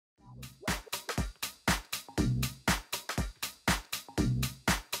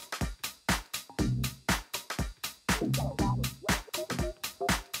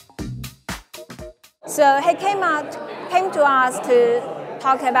So he came to us to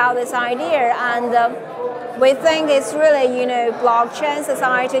talk about this idea, and we think it's really, blockchain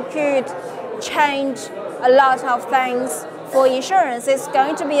society could change a lot of things for insurance. It's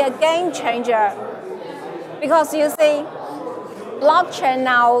going to be a game changer. Because you see, blockchain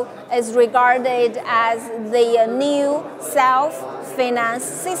now is regarded as the new self-finance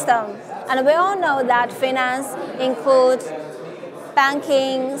system. And we all know that finance includes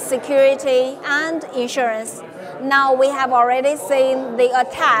banking, security, and insurance. Now we have already seen the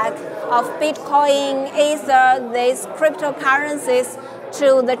attack of Bitcoin, Ether, these cryptocurrencies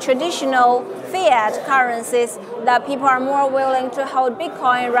to the traditional fiat currencies, that people are more willing to hold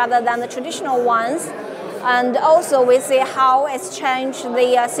Bitcoin rather than the traditional ones. And also we see how it's changed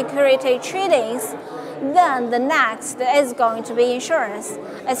the security tradings. Then the next is going to be insurance.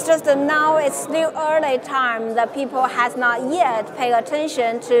 It's just that now it's still early time that people has not yet paid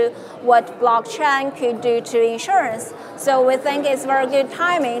attention to what blockchain could do to insurance. So we think it's very good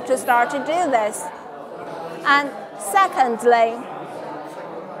timing to start to do this. And secondly,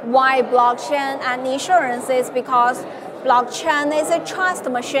 why blockchain and insurance is because blockchain is a trust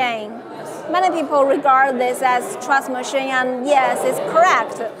machine. Many people regard this as trust machine, and yes, it's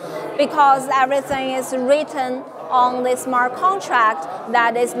correct, because everything is written on the smart contract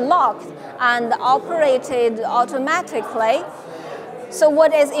that is locked and operated automatically. So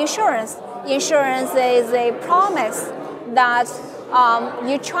what is insurance? Insurance is a promise that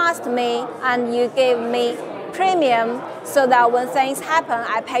you trust me and you give me premium so that when things happen,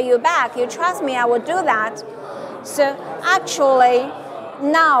 I pay you back. You trust me, I will do that. So actually,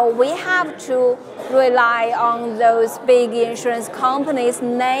 now we have to rely on those big insurance companies'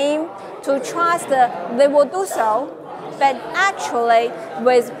 name to trust they will do so. But actually,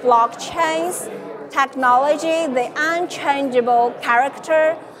 with blockchain's technology, the unchangeable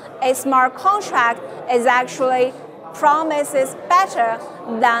character, a smart contract is actually promises better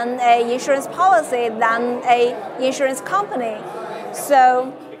than an insurance policy, than an insurance company.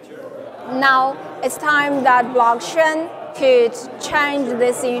 So now it's time that blockchain could change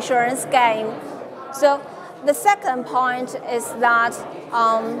this insurance game. So the second point is that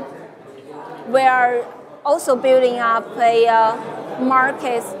we are also building up a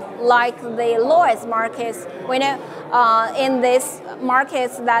markets like the Lloyd's markets. We know in this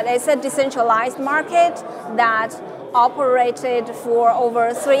markets that it's a decentralized market that operated for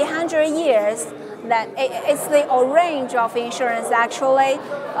over 300 years. That it's the range of insurance actually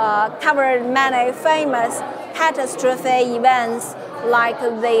covered many famous catastrophe events like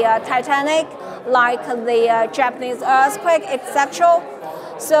the Titanic, like the Japanese earthquake, etc.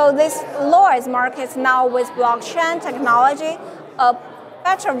 So this Lloyd's markets now with blockchain technology, a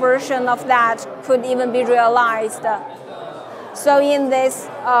better version of that could even be realized. So in this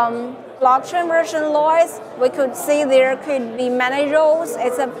blockchain version Lloyd's, we could see there could be many roles.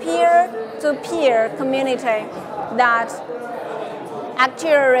 It's a peer-to-peer community that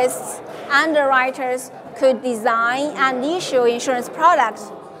actuaries, underwriters could design and issue insurance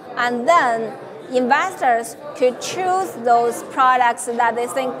products, and then investors could choose those products that they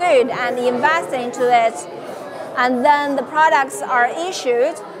think good and invest into it. And then the products are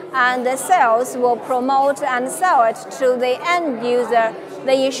issued and the sales will promote and sell it to the end user.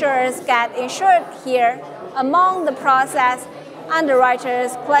 The insurers get insured here. Among the process,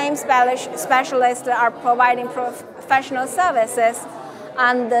 underwriters, claims specialists are providing professional services,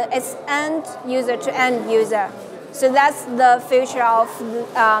 and it's end user to end user. So that's the future of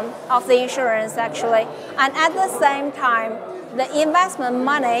the insurance actually. And at the same time, the investment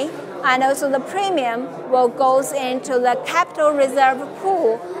money and also the premium will go into the capital reserve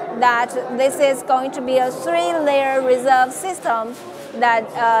pool, that this is going to be a 3-layer reserve system that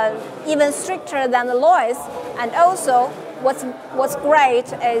even stricter than the Lloyd's. And also what's great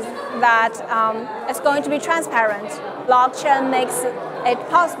is that it's going to be transparent. Blockchain makes it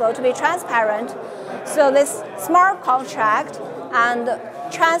possible to be transparent. So this smart contract and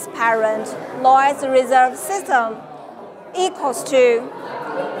transparent Lloyd's reserve system equals to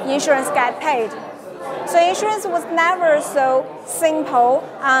insurance get paid. So insurance was never so simple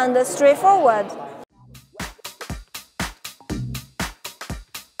and straightforward.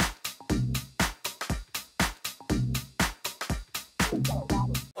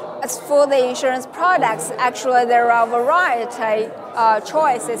 As for the insurance products, actually there are a variety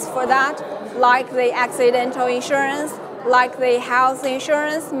choices for that, like the accidental insurance, like the health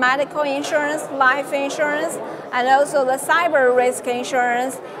insurance, medical insurance, life insurance, and also the cyber risk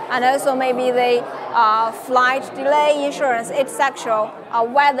insurance, and also maybe the flight delay insurance, etc.,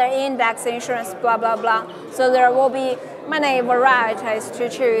 weather index insurance, blah, blah, blah. So there will be many varieties to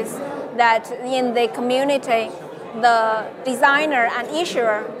choose. that in the community, the designer and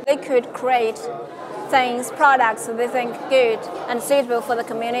issuer, they could create things, products they think good and suitable for the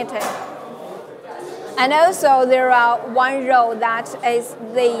community. And also there are one role that is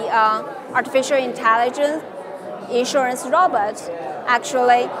the artificial intelligence insurance robot,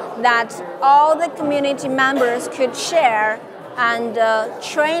 actually, that all the community members could share and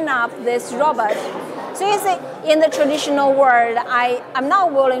train up this robot. So you see, in the traditional world, I'm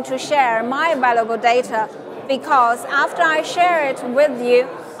not willing to share my valuable data because after I share it with you,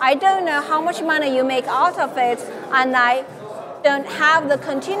 I don't know how much money you make out of it, and I don't have the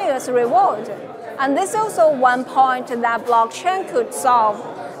continuous reward. And this is also one point that blockchain could solve,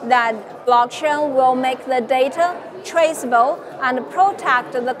 that blockchain will make the data traceable and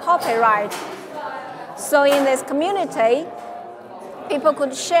protect the copyright. So in this community, people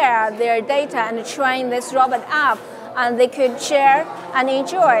could share their data and train this robot up, and they could share and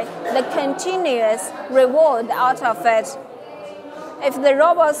enjoy the continuous reward out of it. If the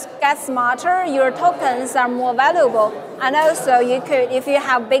robots get smarter, your tokens are more valuable. And also, you could, if you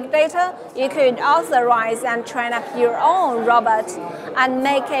have big data, you could authorize and train up your own robot and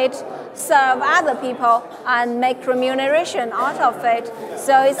make it serve other people and make remuneration out of it.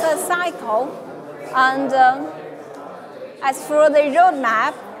 So it's a cycle. And as for the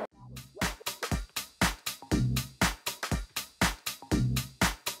roadmap,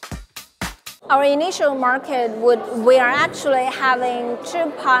 our initial market we are actually having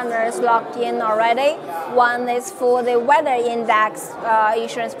two partners locked in already. One is for the weather index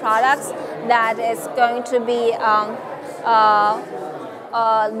insurance products that is going to be,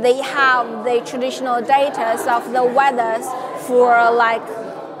 they have the traditional data of the weathers for like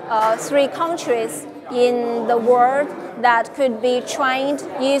 3 countries in the world that could be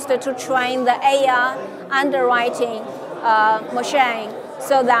used to train the AI underwriting machine,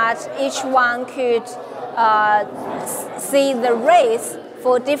 so that each one could see the race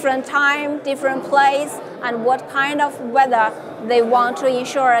for different time, different place, and what kind of weather they want to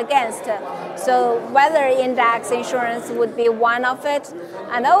insure against. So weather index insurance would be one of it.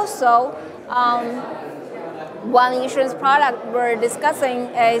 And also, one insurance product we're discussing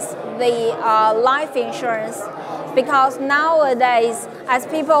is the life insurance, because nowadays, as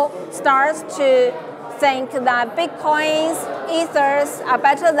people start to think that Bitcoins, Ethers are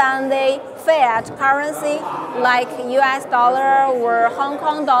better than the fiat currency like US dollar or Hong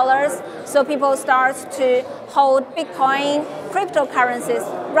Kong dollars, so people start to hold Bitcoin cryptocurrencies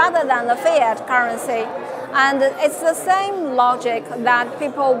rather than the fiat currency. And it's the same logic that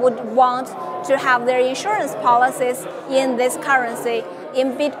people would want to have their insurance policies in this currency,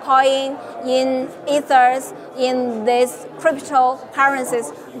 in Bitcoin, in Ethers, in these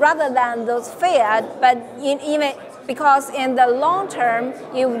cryptocurrencies, rather than those fiat. But even because in the long term,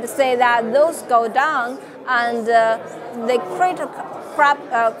 you would say that those go down and the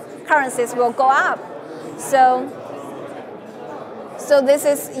currencies will go up. So this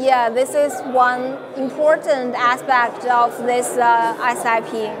is one important aspect of this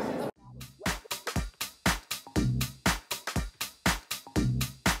SIP.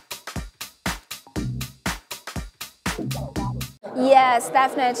 Yes,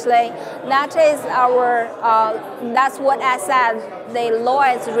 definitely. That is that's what I said, the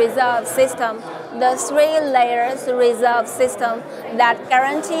Lloyd's reserve system, the 3 layers reserve system that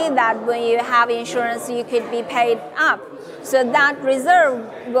guarantee that when you have insurance, you could be paid up. So that reserve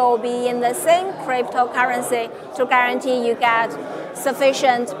will be in the same cryptocurrency to guarantee you get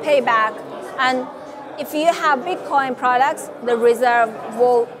sufficient payback. And if you have Bitcoin products, the reserve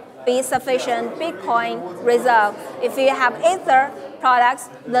will be sufficient Bitcoin reserve. If you have Ether products,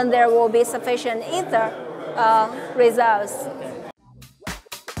 then there will be sufficient Ether reserves.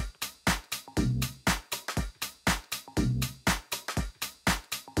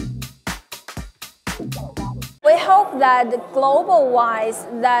 We hope that global-wise,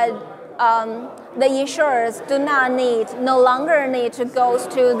 that the insurers no longer need to go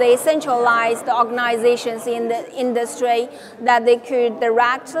to the centralized organizations in the industry, that they could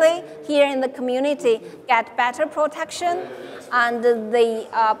directly here in the community get better protection, and the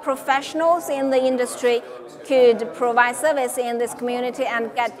professionals in the industry could provide service in this community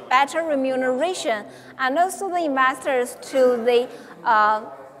and get better remuneration, and also the investors to the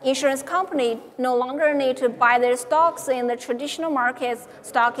insurance company no longer need to buy their stocks in the traditional markets,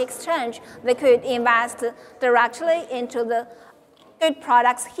 stock exchange. They could invest directly into the good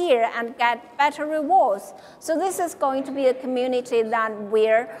products here and get better rewards. So this is going to be a community that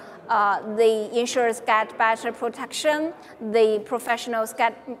where the insurers get better protection, the professionals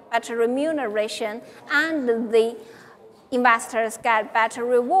get better remuneration, and the investors get better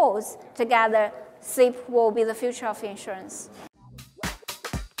rewards. Together, SIP will be the future of insurance.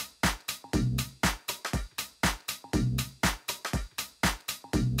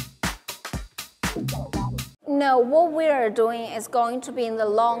 No, what we are doing is going to be in the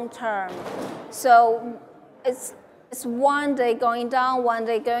long term. So it's one day going down, one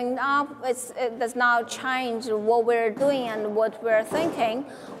day going up. It does not change what we're doing and what we're thinking.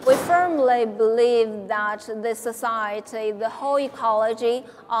 We firmly believe that the society, the whole ecology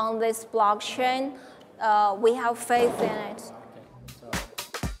on this blockchain, we have faith in it.